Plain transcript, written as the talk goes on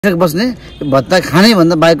बस्ने भत्ता खाने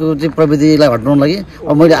भन्दा बाहेकको चाहिँ प्रविधिलाई हटाउन लागि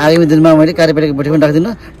अब मैले आगामी दिनमा मैले कार्यपालिका बैठक पनि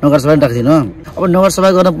राख्दिनँ, नगरसभा पनि राख्दिनँ। अब नगरसभा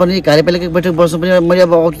गर्न पनि कार्यपालिका बैठक बस्नु पनि मैले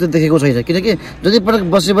अब औचित्य देखेको छैन, किनकि जति पटक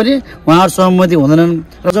बसे पनि उहाँहरू सहमति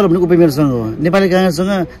हुँदैनन् र जल भने उपाय मेरोसँग हो। नेपाली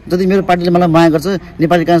कांग्रेससँग जति मेरो पार्टीले मलाई माया गर्छ,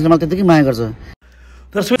 नेपाली कांग्रेसले मलाई त्यतिकै माया गर्छ।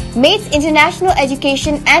 Mates International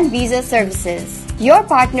Education and Visa Services, your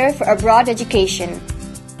partner for abroad education.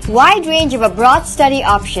 Wide range of abroad study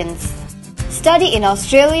options. Study in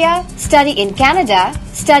Australia, study in Canada,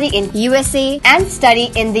 study in USA, and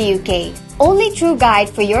study in the UK. Only true guide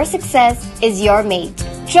for your success is your mate.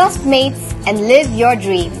 Trust mates and live your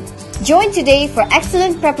dream. Join today for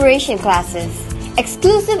excellent preparation classes,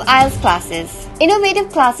 exclusive IELTS classes,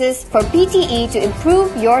 innovative classes for PTE to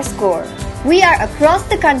improve your score. We are across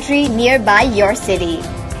the country nearby your city.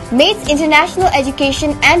 Mates International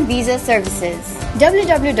Education and Visa Services.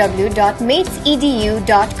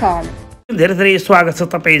 www.matesedu.com. धेरै धेरै स्वागत छ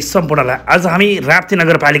तपाईं सम्पूर्णलाई। आज हामी राप्ती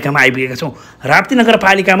नगरपालिकामा आइपुगेका छौं। राप्ती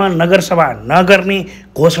नगरपालिकामा नगरसभा नगर्ने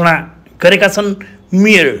घोषणा गरेका छन्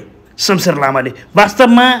मेयर शमशेर लामाले।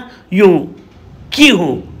 वास्तवमा यो के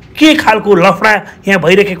हो, के खालको लफडा यहाँ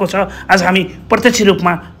भइरहेको छ, आज हामी प्रत्यक्ष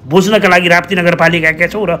रूपमा बुझ्नका लागि राप्ती नगरपालिकाका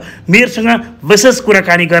छौं र मेयरसँग विशेष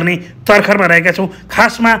कुराकानी गर्ने तर्खरमा रहेका छौं।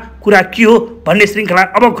 खासमा कुरा के हो भन्ने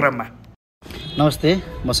श्रृङ्खला अब क्रममा।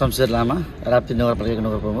 नमस्ते, म शमशेर लामा, राप्ती नगरपालिकाको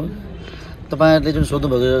नगर प्रमुख। तपाईहरुले जुन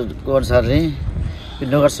सोध्नुभएको अनुसारले यो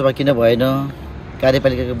नगरसभा किन भएन,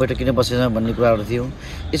 कार्यपालिकाको बैठक किन बसेन भन्ने कुराहरू थियो।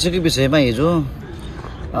 यसैको विषयमा हिजो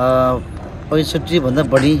 65 भन्दा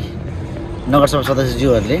बढी नगरसभा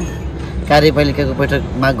सदस्यज्यूहरूले कार्यपालिकाको बैठक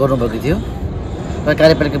माग गर्नुभएको थियो र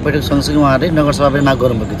कार्यपालिका बैठक सँगसँगै उहाँहरूले नगरसभा पनि माग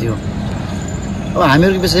गर्नुभएको थियो। अब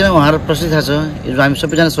हामीहरूको विषयमा उहाँहरू प्रश्न थाहा छ। हिजो हामी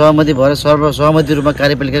सबैजना सहमति भएर सर्वसहमति रूपमा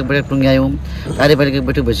कार्यपालिकाको बैठक टुङ्ग्यायौँ। कार्यपालिकाको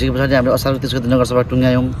बैठक भइसके पछाडि हामीले असारको 30 गते नगरसभा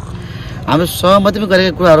टुङ्ग्यायौँ। हाम्रो सहमतिमा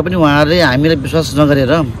गरेका कुराहरू पनि उहाँहरूले हामीलाई विश्वास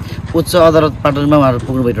नगरेर उच्च अदालत पाटनमा उहाँहरू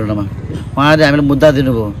पुग्नु भयो। टोर्नामा उहाँहरूले हामीलाई मुद्दा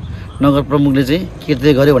दिनुभयो, नगर प्रमुखले चाहिँ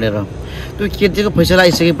कृत्य गर्यो भनेर। त्यो कृत्यको फैसला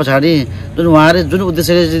आइसके पछाडि जुन उहाँहरूले जुन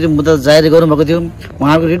उद्देश्यले मुद्दा जारी गर्नुभएको थियो,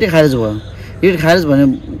 उहाँहरूको रिटै खारेज भयो। रिट खारेज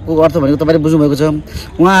भनेको अर्थ भनेको तपाईँले बुझ्नुभएको छ।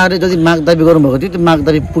 उहाँहरूले जति माग दाबी गर्नुभएको थियो त्यो माग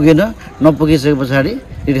दाबी पुगेन, नपुगिसके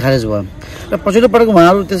पछाडि रिट खारेज भयो र पछिल्लो पटक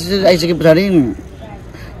उहाँहरू त्यसरी आइसके पछाडि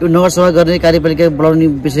यो नगरसभा गर्ने कार्यपालिका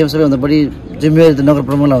बोलाउने विषयमा सबैभन्दा बढी जिम्मेवारी त नगर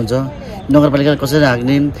प्रमुखलाई हुन्छ। नगरपालिका कसरी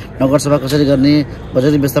हाँक्ने, नगरसभा कसरी गर्ने,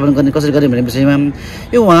 बजेट व्यवस्थापन गर्ने कसरी गर्ने भन्ने विषयमा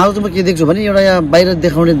यो उहाँहरू चाहिँ म के देख्छु भने एउटा यहाँ बाहिर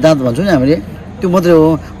देखाउने दाँत भन्छौँ नि हामीले, त्यो मात्रै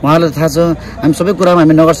हो। उहाँहरूलाई थाहा छ हामी सबै कुरामा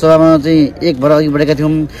हामी नगरसभामा चाहिँ एक भएर अघि बढेका थियौँ।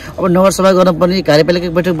 अब नगरसभा गर्न पनि कार्यपालिका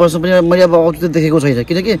बैठक बस्नु पनि मैले अब औचित्य देखेको छैन,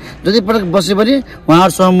 किनकि जति पटक बसे पनि उहाँहरू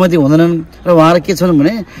सहमति हुँदैनन् र उहाँहरू के छन्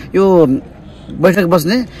भने यो बैठक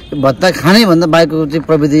बस्ने भत्ता खाने भन्दा बाहेकको चाहिँ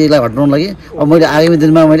प्रविधिलाई हटाउन लागि अब मैले आगामी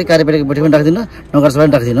दिनमा मैले कार्यपालिका बैठक पनि राख्दिनँ, नगरसभा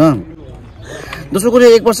पनि राख्दिनँ। दोस्रो कुरा,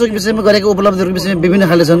 1 वर्षको विषयमा गरेको उपलब्धिहरूको विषयमा विभिन्न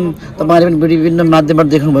खाले छन्। तपाईँहरूले पनि विभिन्न माध्यमबाट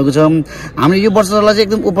देख्नुभएको छ। हामीले यो वर्षलाई चाहिँ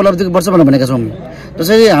एकदम उपलब्धिको वर्ष भनेका छौँ।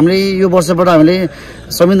 जसरी हामीले यो वर्षबाट हामीले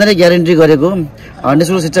संविधानले ग्यारेन्टी गरेको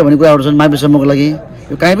निःशुल्क शिक्षा भन्ने कुराहरू छन् माविसम्मको लागि,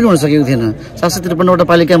 यो काहीँ पनि हुन सकेको थिएन। 753वटा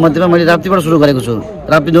पालिका मध्येमा मैले राप्तीबाट सुरु गरेको छु।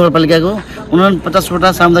 राप्ती नगरपालिकाको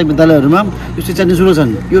 49वटा सामुदायिक विद्यालयहरूमा यो शिक्षा निःशुल्क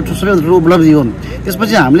छन्। यो सबैभन्दा ठुलो उपलब्धि हो।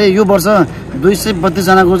 त्यसपछि हामीले यो वर्ष 232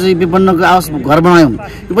 जनाको चाहिँ विपन्नको आवास घर बनायौँ।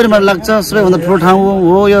 यो पनि मलाई लाग्छ सबैभन्दा ठुलो ठाउँ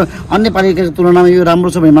हो। यो अन्य पालिकाको तुलनामा यो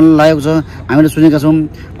राम्रो छ भन्ने मलाई लागेको छ, हामीले सुनेका छौँ।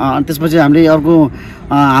 त्यसपछि हामीले अर्को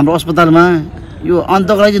हाम्रो अस्पतालमा यो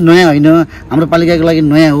अन्तको लागि चाहिँ नयाँ होइन, हाम्रो पालिकाको लागि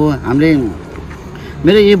नयाँ हो। हामीले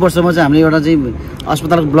मेरो यही वर्षमा चाहिँ हामीले एउटा चाहिँ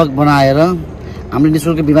अस्पतालको ब्लक बनाएर हामीले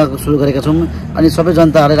निःशुल्क बिमा सुरु गरेका छौँ अनि सबै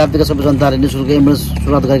जनताहरूले, राप्तीका सबै जनताहरूले निःशुल्क एम्बुलेन्स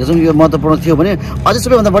सुरुवात गरेका छौँ। यो महत्त्वपूर्ण थियो भने अझै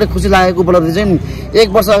सबैभन्दा बढी खुसी लागेको उपलब्धि चाहिँ 1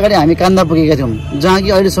 वर्ष अगाडि हामी कान्दा पुगेका थियौँ, जहाँ कि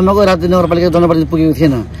अहिलेसम्मको राप्ती नगरपालिका जनप्रतिनिधि पुगेको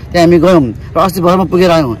थिएन। त्यहाँ हामी गयौँ र अस्ति भरमा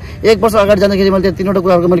पुगेर आयौँ। 1 वर्ष अगाडि जाँदाखेरि मैले त्यहाँ 3वटा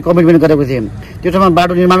कुराहरूको मैले कमिटमेन्ट गरेको थिएँ। त्यो ठाउँमा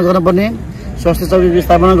बाटो निर्माण गर्नुपर्ने, स्वास्थ्य चौकी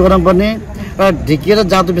स्थापना गर्नुपर्ने र ढिकिएर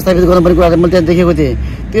जाँतो विस्थापित गर्नुपर्ने कुराहरू मैले त्यहाँ देखेको थिएँ।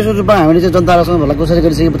 त्यसो रूपमा हामीले चाहिँ जनताहरूसँग भलाकुसारी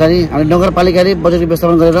गरिसके पछाडि हामीले नगरपालिकाले बजेट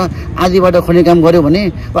व्यवस्थापन गरेर आधी बाटो खन्ने काम गर्यो भने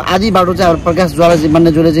आधी बाटो चाहिँ हाम्रो प्रकाश ज्वालाजी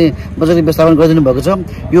मान्यज्यूले चाहिँ बजेट व्यवस्थापन गरिदिनु भएको छ।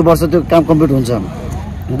 यो वर्ष त्यो काम कम्प्लिट हुन्छ।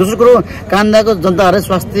 दोस्रो कुरो, कान्दाको जनताहरूले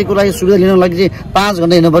स्वास्थ्यको लागि सुविधा लिनको लागि चाहिँ 5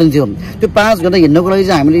 घण्टा हिँड्नुपर्ने थियो। त्यो 5 घण्टा हिँड्नको लागि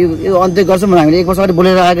चाहिँ हामीले यो अन्त्य गर्छौँ भने हामीले 1 वर्ष अगाडि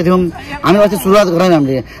बोलेर आएका थियौँ। हामीले अस्ति सुरुवात गरायौँ।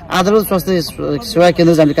 हामीले आधारभूत स्वास्थ्य सेवा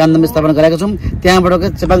केन्द्र चाहिँ हामीले कान्दामा स्थापना गरेका छौँ।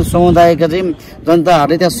 त्यहाँबाट चेपाङ समुदायका चाहिँ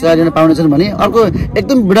जनताहरूले त्यहाँ सेवा लिन पाउनेछन् भने अर्को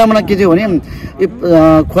एकदम विडम्बना के थियो भने यो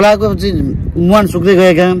खोलाको चाहिँ मुहान सुक्दै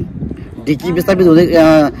गएका, ढिकी विस्थापित हुँदै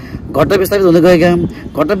घट्टा विस्थापित हुँदै गएका,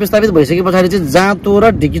 घट्टा विस्थापित भइसके पछाडि चाहिँ जाँतो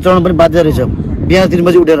र ढिकी चढ्नु पनि बाध्य रहेछ बिहान 3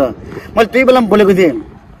 बजी उठेर। मैले त्यही बेलामा बोलेको थिएँ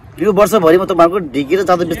यो वर्षभरि म तपाईँहरूको ढिकी र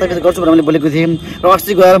जाँतो विस्थापित गर्छु भनेर मैले बोलेको थिएँ र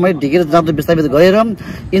अस्ति गएर मैले ढिकी र जाँतो विस्थापित गरेर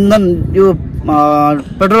इन्धन यो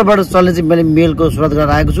पेट्रोलबाट चल्ने चाहिँ मैले मेलको सुरुवात गरेर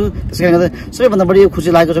आएको छु। त्यसै कारणले गर्दा सबैभन्दा बढी खुसी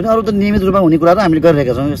लागेको छ भने अरू त नियमित रूपमा हुने कुराहरू हामीले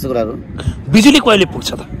गरिरहेका छौँ। यस्तो कुराहरू बिजुली कहिले पुग्छ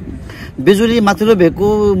त? बिजुली माथिल्लो भेगको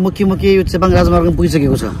मुख्य यो चेपाङ राजमार्गमा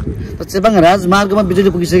पुगिसकेको छ। र चेपाङ राजमार्गमा बिजुली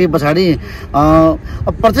पुगिसके पछाडि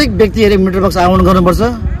प्रत्येक व्यक्तिहरूले मिटर बक्स आह्वान गर्नुपर्छ।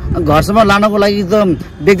 घरसम्म लानको लागि त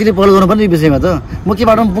व्यक्तिले पहल गर्नुपर्ने यो विषयमा त मुख्य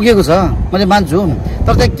बाटोमा पुगेको छ मैले मान्छु।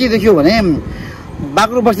 तर त्यहाँ के देखियो भने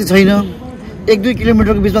बाक्लो बस्ती छैन, 1-2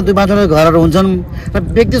 किलोमिटरको बिचमा 2-5 घरहरू हुन्छन् र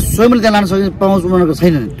व्यक्ति स्वयंले त्यहाँ लान सक्ने पहुँच उनीहरूको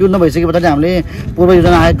छैन। त्यो नभइसके पछाडि हामीले पूर्व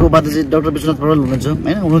योजना आयोगको उपाध्यक्ष चाहिँ डाक्टर विश्वनाथ पौडेल हुनुहुन्छ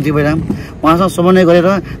होइन, हुनुहुन्थ्यो पहिला। उहाँसँग समन्वय गरेर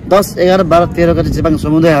 10, 11, 12, 13 गते चेपाङ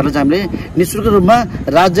समुदायहरूलाई चाहिँ हामीले निःशुल्क रूपमा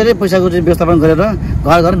राज्यले पैसाको चाहिँ व्यवस्थापन गरेर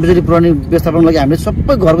घर घर बिजुली पुर्याउने व्यवस्थापनको लागि हामीले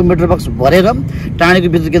सबै घरको मिटर बक्स भरेर टाढेको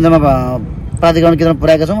विद्युत केन्द्रमा प्राधिकरण केन्द्रमा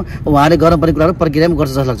पुर्याएका छौँ। उहाँले गर्नुपर्ने कुराहरू प्रक्रियामा गर्छ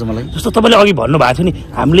जस्तो लाग्छ मलाई। जस्तो तपाईँले अघि भन्नुभएको थियो नि,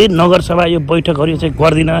 हामीले नगरसभा यो बैठकहरू चाहिँ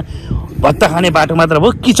गर्दिन, भत्ता खाने बाटो मात्र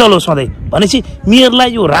भयो, किचलो सधैँ भनेपछि मेयरलाई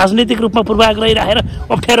यो राजनैतिक रूपमा पूर्वाग्रह राखेर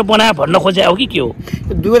अप्ठ्यारो बनायो भन्न खोजे हो कि के हो?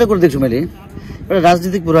 दुईवटा कुरो देख्छु मैले। एउटा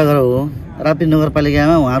राजनीतिक पूर्वाग्रह हो। राप्ती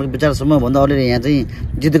नगरपालिकामा उहाँहरूको विचारसम्म भन्दा अलरेडी यहाँ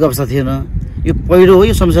चाहिँ जितेको अवस्था थिएन। यो पहिलो हो,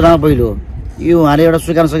 यो संशोधनमा पहिलो हो। यो उहाँले एउटा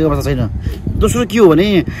स्वीकार्न सकेको अवस्था छैन। दोस्रो के हो भने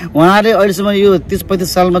उहाँले अहिलेसम्म यो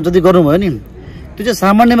 30-35 सालमा जति गर्नुभयो नि त्यो चाहिँ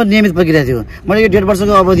सामान्यमा नियमित प्रक्रिया थियो। मैले यो 1.5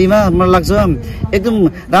 वर्षको अवधिमा मलाई लाग्छ एकदम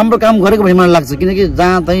राम्रो काम गरेको भन्ने मलाई लाग्छ। किनकि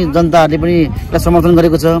जहाँ चाहिँ जनताहरूले पनि यसलाई समर्थन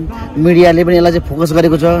गरेको छ, मिडियाले पनि यसलाई चाहिँ फोकस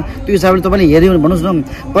गरेको छ। त्यो हिसाबले तपाईँले हेऱ्यो भने भन्नुहोस् न,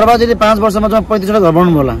 प्रभावजीले 5 वर्षमा जम्मा 35वटा घर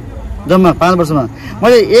बनाउनु होला। जम्मा 5 वर्षमा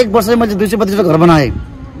मैले 1 वर्षमै मैले 232वटा घर बनाएँ।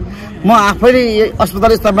 म आफैले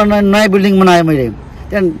अस्पताल स्थापना नयाँ बिल्डिङ बनाएँ। मैले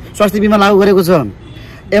त्यहाँ स्वास्थ्य बिमा लागू गरेको छ,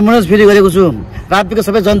 एम्बुलेन्स फ्री गरेको छु, राप्तीको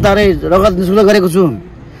सबै जनतालाई रगत निःशुल्क गरेको छु,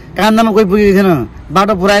 कान्दामा कोही पुगेको थिएन,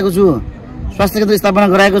 बाटो पुऱ्याएको छु, स्वास्थ्य केन्द्र स्थापना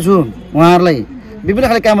गराएको छु। उहाँहरूलाई विभिन्न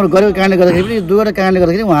खाले कामहरू गरेको कारणले गर्दाखेरि पनि दुईवटा कारणले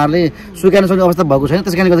गर्दाखेरि उहाँहरूले स्वीकार्न सक्ने अवस्था भएको छैन।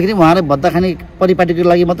 त्यस कारणले गर्दाखेरि उहाँहरूले भत्ता खाने परिपाटीको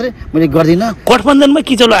लागि मात्रै मैले गर्दिनँ। गठबन्धनमा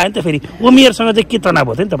किचलो आयो नि त फेरि, उमेरसँग चाहिँ के तनाव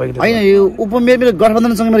भयो नि तपाईँको? होइन, यो उपमेयर मेरो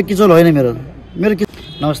गठबन्धनसँग मेरो किचलो होइन। मेरो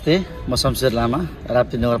नमस्ते, म शमशेर लामा,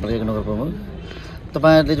 राप्ती नगरपालिकाको नगर प्रमुख।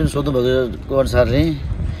 तपाईँहरूले जुन सोध्नुभएको अनुसारले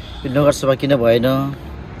यो नगरसभा किन भएन,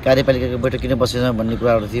 कार्यपालिकाको बैठक किन बसेन भन्ने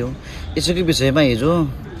कुराहरू थियो। यसैको विषयमा हिजो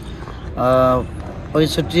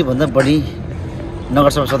 65 भन्दा बढी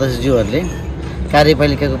नगरसभा सदस्यज्यूहरूले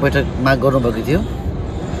कार्यपालिकाको बैठक माग गर्नुभएको थियो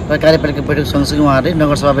र कार्यपालिका बैठक सँगसँगै उहाँहरूले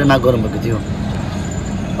नगरसभा पनि माग गर्नुभएको थियो।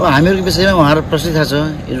 अब हामीहरूको विषयमा उहाँहरू प्रश्न थाहा छ।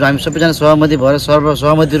 हिजो हामी सबैजना सहमति भएर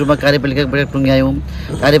सर्वसहमति रूपमा कार्यपालिकाको बैठक टुङ्ग्यायौँ।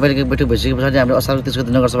 कार्यपालिकाको बैठक भइसके पछाडि हामीले असारको 30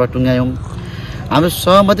 गते नगरसभा टुङ्ग्यायौँ। हाम्रो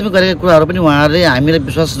सहमतिमा गरेका कुराहरू पनि उहाँहरूले हामीलाई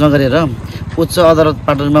विश्वास नगरेर उच्च अदालत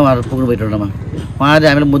पाटनमा उहाँहरू पुग्नुभयो। टोलमा उहाँहरूले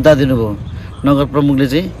हामीलाई मुद्दा दिनुभयो, नगर प्रमुखले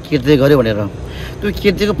चाहिँ कृत्य गर्यो भनेर। त्यो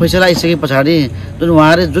कृत्यको फैसला आइसके पछाडि जुन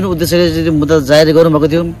उहाँहरूले जुन उद्देश्यले चाहिँ मुद्दा जारी गर्नुभएको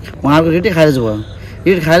थियो उहाँहरूको रिटै खारेज भयो।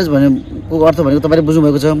 रिट खारेज भनेको अर्थ भनेको तपाईँले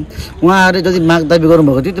बुझ्नुभएको छ। उहाँहरूले जति माग दाबी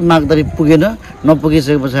गर्नुभएको थियो त्यो माग दाबी पुगेन,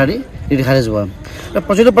 नपुगिसके पछाडि रिट खारेज भयो। र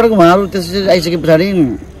पछिल्लो पटक उहाँहरू त्यसरी आइसके पछाडि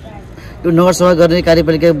यो नगरसभा गर्ने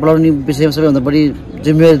कार्यपालिका बढाउने विषयमा सबैभन्दा बढी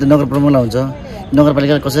जिम्मेवारी त नगर प्रमुखलाई हुन्छ।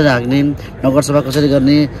 नगरपालिका कसरी हाँक्ने, नगरसभा कसरी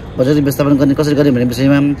गर्ने, बजेट व्यवस्थापन गर्ने कसरी गर्ने भन्ने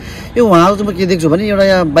विषयमा यो उहाँहरू चाहिँ म के देख्छु भने एउटा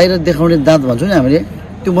यहाँ बाहिर देखाउने दाँत भन्छौँ नि हामीले,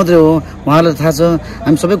 त्यो मात्रै हो। उहाँहरूलाई थाहा छ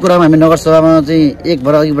हामी सबै कुरामा हामी नगरसभामा चाहिँ एक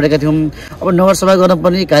भएर अघि बढेका थियौँ। अब नगरसभा गर्न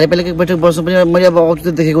पनि कार्यपालिका बैठक बस्नु पनि मैले अब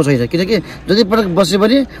औचित्य देखेको छैन। किनकि जति पटक बसे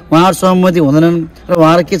पनि उहाँहरू सहमति हुँदैनन् र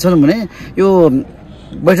उहाँहरू के छन् भने यो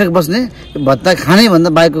बैठक बस्ने भत्ता खाने भन्दा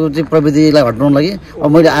बाहेकको चाहिँ प्रविधिलाई हटाउनु लागि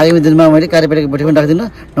अब मैले आगामी दिनमा मैले कार्यपालिका बैठक पनि राख्दिनँ,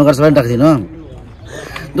 नगरसभा पनि राख्दिनँ।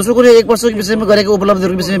 दोस्रो कुरो 1 वर्षको विषयमा गरेको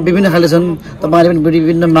उपलब्धिहरूको विषयमा विभिन्न खाले छन्। तपाईँहरूले पनि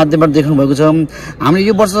विभिन्न माध्यमबाट देख्नुभएको छ। हामीले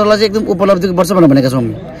यो वर्षलाई चाहिँ एकदम उपलब्धिको वर्ष भनेर भनेका छौँ।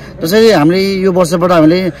 जसरी हामीले यो वर्षबाट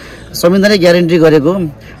हामीले संविधानले ग्यारेन्टी गरेको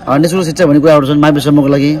निःशुल्क शिक्षा भन्ने कुराहरू छन् मावि समूहको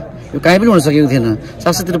लागि। यो कहीँ पनि हुन सकेको थिएन।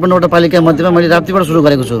 753वटा पालिका मध्येमा मैले राप्तीबाट सुरु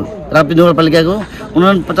गरेको छु। राप्ती नगरपालिकाको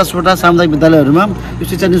 49वटा सामुदायिक विद्यालयहरूमा यो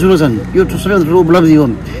शिक्षा निःशुल्क छन्। यो सबैभन्दा ठुलो उपलब्धि हो।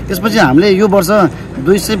 त्यसपछि हामीले यो वर्ष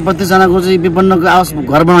 232जनाको चाहिँ विपन्नको आवास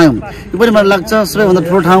घर बनायौँ। यो पनि मलाई लाग्छ सबैभन्दा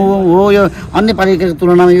ठुलो ठाउँ हो। यो अन्य पालिकाको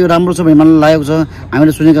तुलनामा यो राम्रो छ भन्ने मलाई लागेको छ,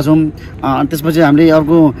 हामीले सुनेका छौँ। त्यसपछि हामीले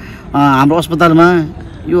अर्को हाम्रो अस्पतालमा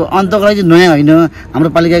यो अन्तको लागि नयाँ होइन, हाम्रो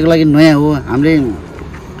पालिकाको लागि नयाँ हो। हामीले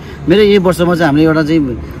मेरो यही वर्षमा चाहिँ हामीले एउटा चाहिँ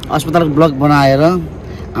अस्पतालको ब्लक बनाएर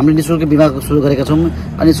हामीले निःशुल्क बिमा सुरु गरेका छौँ।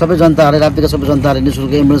 अनि सबै जनताहरूले राप्तीका सबै जनताहरूले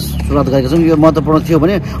निःशुल्क एम्बुलेन्स सुरुवात गरेका छौँ। यो महत्त्वपूर्ण थियो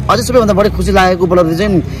भने अझै सबैभन्दा बढी खुसी लागेको उपलब्धि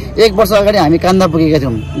चाहिँ 1 वर्ष अगाडि हामी कान्दा पुगेका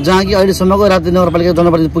थियौँ, जहाँ कि अहिलेसम्मको राप्ती नगरपालिका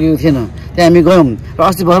जनप्रतिनिधि पुगेको थिएन। त्यहाँ हामी गयौँ र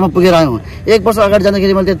अस्ति भर्खरमा पुगेर आयौँ। 1 वर्ष अगाडि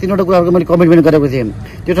जाँदाखेरि मैले त्यहाँ 3वटा कुराहरूको मैले कमिटमेन्ट गरेको थिएँ।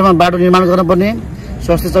 त्यो ठाउँमा बाटो निर्माण गर्नुपर्ने,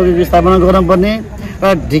 स्वास्थ्य चौकी स्थापना गर्नुपर्ने र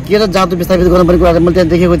ढिकी र जाँतो विस्थापित गर्नुपर्ने कुरा मैले त्यहाँ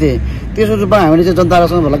देखेको थिएँ। तेस्रो रूपमा हामीले चाहिँ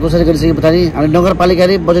जनतासँग भलाकुसारी गरिसके पछाडि हामीले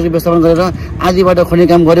नगरपालिकाले बजेट व्यवस्थापन गरेर आधी बाटो खन्ने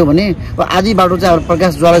काम गर्यो भने आधी बाटो चाहिँ हाम्रो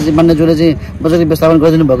प्रकाशज्वाला मान्यज्यूले चाहिँ बजेट व्यवस्थापन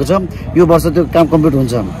गरिदिनु भएको छ। यो वर्ष त्यो काम कम्प्लिट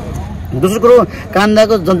हुन्छ। दोस्रो कुरो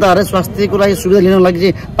कान्दाको जनताहरूले स्वास्थ्यको लागि सुविधा लिनको लागि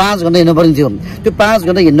चाहिँ 5 घण्टा हिँड्नुपर्ने थियो। त्यो 5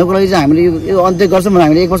 घण्टा हिँड्नको लागि चाहिँ हामीले यो अन्त्य गर्छौँ भने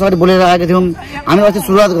हामीले 1 वर्ष अगाडि बोलेर आएका थियौँ। हामी अस्ति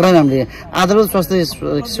सुरुवात गरायौँ। हामीले आधारभूत स्वास्थ्य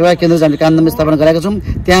सेवा केन्द्र चाहिँ हामीले कान्दामा स्थापना गरेका छौँ।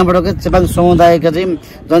 त्यहाँबाट चेपाङ समुदायका चाहिँ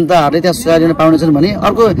जनताहरूले त्यहाँ सेवा लिन पाउनेछन् भने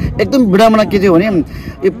अर्को एकदम विडम्बना के थियो भने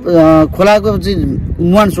यो खोलाको चाहिँ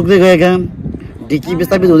मुहान सुक्दै गएका ढिकी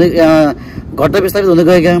विस्थापित हुँदै घट्टा विस्थापित हुँदै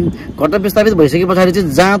गएका घट्टा विस्थापित भइसके पछाडि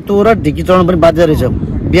चाहिँ जाँतो र ढिकी चढाउनु पनि बाध्य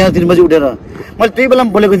रहेछ। बिहान 3 बजी उठेर मैले त्यही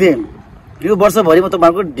बेलामा बोलेको थिएँ यो वर्षभरि म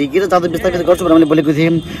तपाईँहरूको ढिकी र जाँतो विस्थापित गर्छु भनेर मैले बोलेको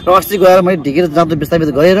थिएँ। र अस्ति गएर मैले ढिकी र जाँतो विस्थापित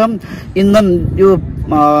गरेर इन्धन यो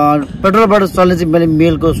पेट्रोलबाट चल्ने चाहिँ मैले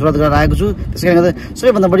मेलको सुरुवात गरेर आएको छु। त्यस कारणले गर्दा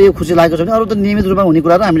सबैभन्दा बढी यो खुसी लागेको छ भने अरू त नियमित रूपमा हुने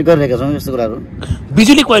कुराहरू हामीले गरिरहेका छौँ। यस्तो कुराहरू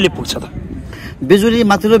बिजुली कहिले पुग्छ त? बिजुली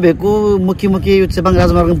माथिल्लो भेगको मुख्य यो चेपाङ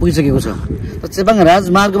राजमार्गमा पुगिसकेको छ। र चेपाङ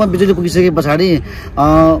राजमार्गमा बिजुली पुगिसके पछाडि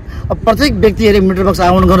प्रत्येक व्यक्तिहरूले मिटर बक्स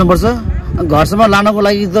आवरण गर्नुपर्छ। घरसम्म लानको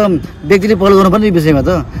लागि त व्यक्तिले पहल गर्नुपर्ने यो विषयमा त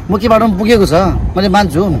मुख्य बाटोमा पुगेको छ मैले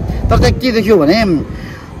मान्छु। तर त्यहाँ के देखियो भने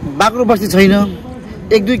बाक्लो बस्ती छैन।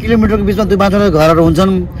 1-2 किलोमिटरको बिचमा 2-5 घरहरू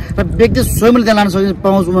हुन्छन् र व्यक्ति स्वयंले त्यहाँ लान सक्ने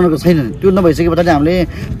पहुँच उनीहरूको छैन। त्यो नभइसके पछाडि हामीले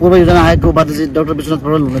पूर्व योजना आएको उपाध्यक्ष डाक्टर विश्वनाथ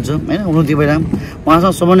पौडेल हुनुहुन्छ होइन, हुनुहुन्थ्यो पहिला।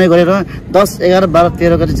 उहाँसँग समन्वय गरेर 10, 11, 12,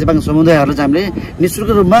 13 गते चेपाङ समुदायहरूलाई चाहिँ हामीले निःशुल्क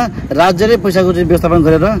रूपमा राज्यले पैसाको चाहिँ व्यवस्थापन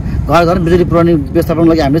गरेर घर घर बिजुली पुर्याउने व्यवस्थापनको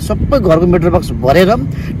लागि हामीले सबै घरको मिटर बक्स भरेर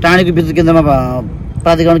टाढीको विद्युत केन्द्रमा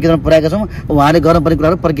प्राधिकरण केन्द्रमा पुर्याएका छौँ। उहाँले गर्नुपर्ने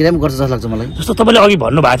कुराहरू प्रक्रियामा गर्छ जस्तो लाग्छ मलाई। जस्तो तपाईँले अघि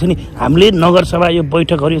भन्नुभएको थियो नि हामीले नगरसभा यो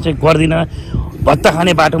बैठकहरू चाहिँ गर्दिन भत्ता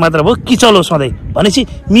खाने बाटो मात्र हो किचल हो सधैँ भनेपछि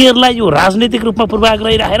मेयरलाई यो राजनैतिक रूपमा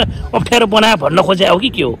पूर्वाग्रह राखेर अप्ठ्यारो बनायो भन्न खोजे हो कि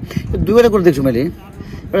के हो? यो दुईवटा कुरो देख्छु मैले।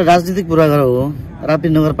 एउटा राजनीतिक पूर्वाग्रह हो। राप्ती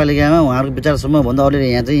नगरपालिकामा उहाँहरूको विचारसम्म भन्दा अलिअलि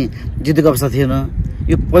यहाँ चाहिँ जितेको अवस्था थिएन।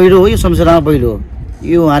 यो पहिलो हो, यो संशोधनमा पहिलो हो।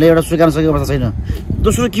 यो उहाँले एउटा स्वीकार सकेको अवस्था छैन।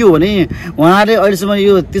 दोस्रो के हो भने उहाँले अहिलेसम्म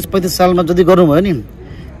यो 30-35 सालमा जति गर्नुभयो नि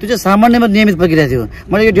त्यो चाहिँ सामान्यमा नियमित प्रक्रिया थियो।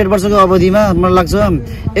 मैले यो 1.5 वर्षको अवधिमा मलाई लाग्छ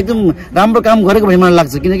एकदम राम्रो काम गरेको भन्ने मलाई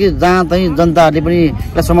लाग्छ। किनकि जहाँ चाहिँ जनताहरूले पनि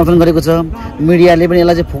यसलाई समर्थन गरेको छ, मिडियाले पनि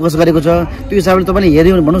यसलाई चाहिँ फोकस गरेको छ। त्यो हिसाबले तपाईँले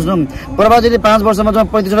हेऱ्यो भने भन्नुहोस् न प्रभाजीले 5 वर्षमा जम्मा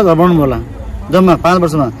 35वटा घर बनाउनु होला। जम्मा 5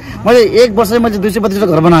 वर्षमा मैले 1 वर्षमै मैले 232वटा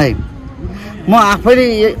घर बनाएँ। म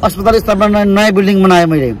आफैले अस्पताल स्थापना नयाँ बिल्डिङ बनाएँ।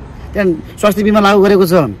 मैले त्यहाँ स्वास्थ्य बिमा लागू गरेको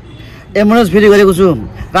छ, एम्बुलेन्स फ्री गरेको छु,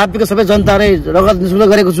 राप्तीको सबै जनतालाई रगत निःशुल्क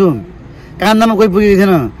गरेको छु, कान्दामा कोही पुगेको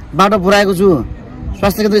थिएन बाटो पुऱ्याएको छु,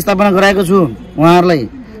 स्वास्थ्य केन्द्र स्थापना गराएको छु। उहाँहरूलाई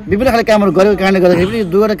विभिन्न खाले कामहरू गरेको कारणले गर्दाखेरि पनि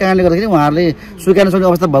दुईवटा कारणले गर्दाखेरि उहाँहरूले स्वीकार्न सक्ने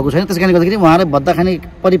अवस्था भएको छैन। त्यस कारणले गर्दाखेरि उहाँलाई भत्ता खाने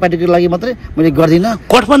परिपाटीको लागि मात्रै मैले गर्दिनँ।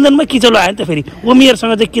 गठबन्धनमा किचलो आयो नि त फेरि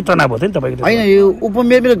उमेरसँग चाहिँ के तनाव भयो नि तपाईँको? होइन, यो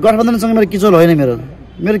उपमेयर मेरो गठबन्धनसँग मेरो किचलो होइन।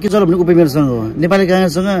 मेरो किचलो भने उपमेयरसँग हो। नेपाली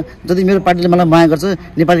काङ्ग्रेससँग जति मेरो पार्टीले मलाई माया गर्छ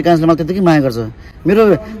नेपाली काङ्ग्रेसले मलाई त्यतिकै माया गर्छ। मेरो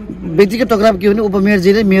व्यक्तिगत टक्राव के हो भने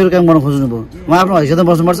उपमेयरजीले मेरो काम गर्न खोज्नुभयो। उहाँ आफ्नो हैसियतमा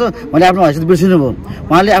बस्नुपर्छ, मैले आफ्नो हैसियत बिर्सिनु भयो।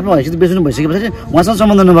 उहाँले आफ्नो हैसियत बिर्सिनु भइसकेपछि उहाँसँग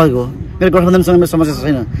सम्बन्ध नभएको हो। मेरो गठबन्धनसँग मेरो समस्या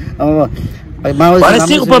छैन। अब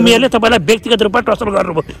माओवादी उपमेयरले तपाईँलाई व्यक्तिगत रूपमा टसल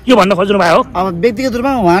गर्नुभयो यो भन्न खोज्नु भयो हो? अब व्यक्तिगत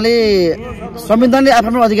रूपमा उहाँले संविधानले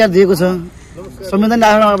आफ्नो अधिकार दिएको छ, संविधानले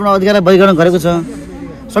आफ्नो अधिकार बहिकरण गरेको छ।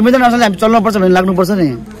 संविधान अनुसारले हामी चल्नुपर्छ भन्ने लाग्नुपर्छ नि।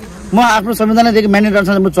 म आफ्नो संविधानले दिएको म्यान्डेट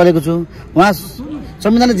अनुसार म चलेको छु। उहाँ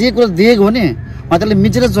संविधानले जे कुरा दिएको हो नि उहाँ त्यसले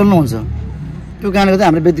मिचेर चल्नुहुन्छ। त्यो कारणले गर्दा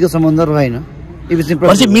हाम्रो व्यक्तिगत सम्बन्ध रहेन। यो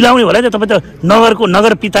विषय मिलाउने होला नि त। तपाईँ त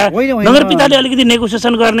नगरपिताले अलिकति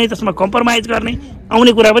नेगोसिएसन गर्ने, त्यसमा कम्प्रोमाइज गर्ने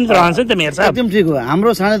आउने कुरा पनि रहन्छ नि त मेयर साहब। एकदम ठिक हो।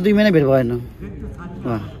 हाम्रो साढे 2 महिना भेट भएन।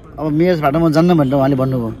 अब मेयरबाट म जान्न भनेर उहाँले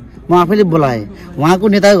भन्नुभयो। म आफैले बोलाएँ। उहाँको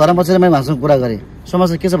नेताको घरमा बसेर मैले उहाँसँग कुरा गरेँ।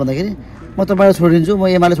 समस्या के छ भन्दाखेरि म तपाईँलाई छोडिदिन्छु, म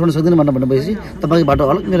एमाले छोड्न सक्दिनँ भनेर भन्नुभएपछि तपाईँको बाटो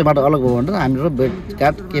अलग मेरो बाटो अलग हो भनेर हामीहरू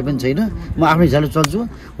भेटघाट केही पनि छैन। म आफ्नै हिसाबले चल्छु।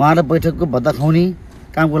 उहाँलाई बैठकको भत्ता खुवाउने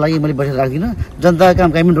कामको लागि मैले बैठक राख्दिनँ। जनताको काम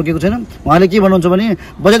काहीँ पनि रोकेको छैन। उहाँले के भन्नुहुन्छ भने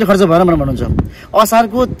बजेट खर्च भएर भनेर भन्नुहुन्छ।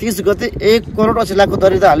 असारको 30 गते 1,80,00,000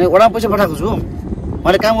 दरिद्र हाल्ने वडा पैसा पठाएको छु।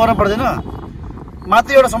 उहाँले काम गर्न पर्दैन। मात्र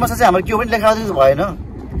एउटा समस्या चाहिँ हाम्रो के हो पनि लेखादिनु भएन।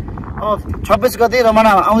 अब 26 गते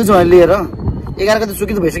रमाना आउँदैछ उहाँले लिएर 11 गते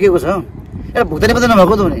स्वीकृत भइसकेको छ। एउटा भुक्तानी मात्रै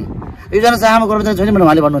नभएको त हुने योजना चाहमा कर्मचारी छैन भनेर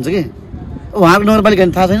उहाँले भन्नुहुन्छ कि उहाँको नगरपालिका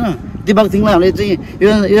थाहा छैन। दिपक थिङलाई हामीले चाहिँ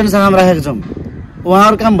योजना चाहमा राखेको छौँ।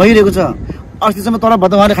 उहाँहरूको काम भइरहेको छ। अस्तिसम्म तल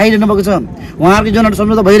भत्ता उहाँले खाइरहनु भएको छ। उहाँहरूको योजनाहरू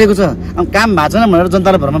सम्झौता भइरहेको छ। अब काम भएको छैन भनेर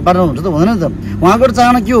जनतालाई भरमा पार्नु हुन्छ त हुँदैन त। उहाँको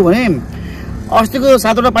चाहना के हो भने अस्तिको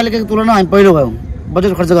 7वटा पालिकाको तुलनामा हामी पहिलो गयौँ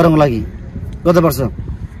बजेट खर्च गर्नको लागि गत वर्ष।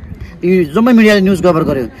 यो जम्मै मिडियाले न्युज कभर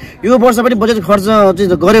गर्यो यो वर्ष पनि बजेट खर्च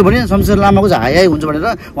चाहिँ गर्यो भने शमशेर लामाको चाहिँ हाई हुन्छ भनेर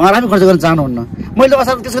उहाँलाई पनि खर्च गर्न चाहनुहुन्न मैले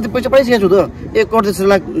असार त्यसको पैसा पाइसकेको छु त 1 करोड 80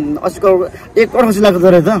 लाख 80 करोड 1 करोड 80 लाख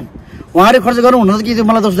गरेँ त उहाँले खर्च गर्नुहुन्न त के त्यो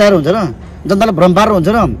मलाई दोष दाएर हुन्छ र जनतालाई भ्रम पारेर हुन्छ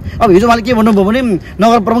र अब हिजो उहाँले के भन्नुभयो भने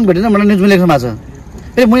नगर प्रमुख भेटेन मलाई न्युजमा लेख्नु भएको छ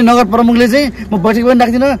फेरि मैले नगर प्रमुखले चाहिँ म बैठक पनि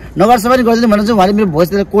राख्दिनँ नगरसभा पनि गर्दिनँ भनेर चाहिँ उहाँले मेरो भोइस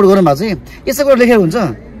कोड गर्नु भएको चाहिँ यसो कुरा लेखेको हुन्छ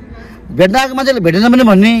भेट्न आएको मान्छेले भेटेन पनि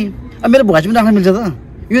भन्ने अब मेरो भोइस पनि राख्न मिल्छ त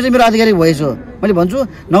यो चाहिँ मेरो आधिकारिक भोइस हो मैले भन्छु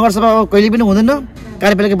नगरसभा कहिले पनि हुँदैन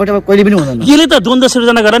कार्यपालिका बैठक कहिले पनि हुँदैन यसले त द्वन्द्व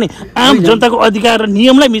सिर्जना गर नि आम जनताको अधिकार र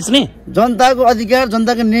नियमलाई मिच्ने जनताको अधिकार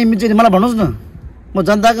जनताको नियम मिच्ने मलाई भन्नुहोस् न म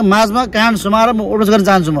जनताको माझमा कान समाएर म ओडोस गर्न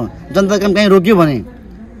चाहन्छु म जनताको काम कहीँ रोक्यो भने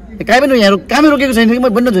कहीँ पनि यहाँ कामै रोकेको छैन म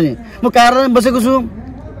भन्नु छु नि म कार्यालयमा बसेको छु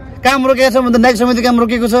काम रोकेको छ भने त न्यायिक समिति काम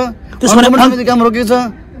रोकेको छ समिति काम रोकेको छ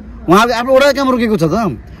उहाँले आफ्नो वडा काम रोकेको छ त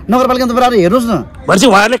नगरपालिका तपाईहरु हेर्नुहोस् न भनेपछि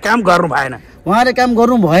उहाँहरूले काम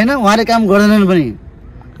गर्नु भएन उहाँले काम गर्दैनन् पनि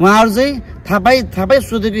उहाँहरू चाहिँ थापै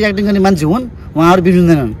सोचेको एक्टिङ गर्ने मान्छे हुन् उहाँहरू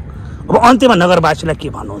बिग्रिँदैनन् अब अन्त्यमा नगरवासीलाई के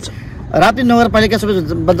भन्नुहुन्छ राप्ती नगरपालिका सबै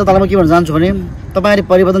जनतालाई के भन्न चाहन्छु भने तपाईहरुले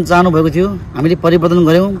परिवर्तन चाहनु भएको थियो हामीले परिवर्तन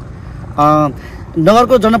गर्यौं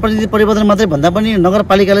नगरको जनप्रतिनिधि परिवर्तन मात्रै भन्दा पनि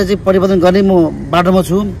नगरपालिकाले चाहिँ परिवर्तन गर्ने म बाटोमा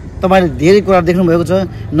छु तपाईहरुले धेरै कुरा देख्नु भएको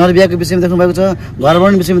छ नरबियाको विषयमा देख्नु भएको छ घर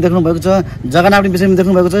बनाउने विषयमा देख्नु भएको छ जग्गा नाप्ने विषयमा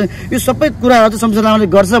देख्नु भएको छ यो सबै कुराहरु चाहिँ शमशेर लामाले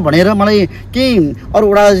गर्छ भनेर मलाई केही अरु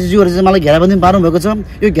वडाजीहरुले चाहिँ मलाई घेराबन्दी पार्नु भएको छ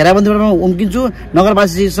यो घेराबन्दीबाट म उम्किन्छु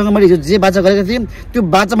नगरवासीसँग मैले जे बाचा गरेको थिएँ त्यो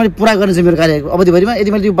बाचा मैले पूरा गर्ने छ मेरो कार्यको अवधिभरिमा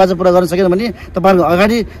यदि मैले त्यो बाचा पूरा गर्न सकेन भने तपाईहरुको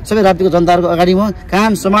अगाडि सबै राप्तीको जनताहरुको अगाडि म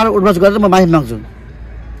कान समाएर उठबस गरेर म माफी माग्छु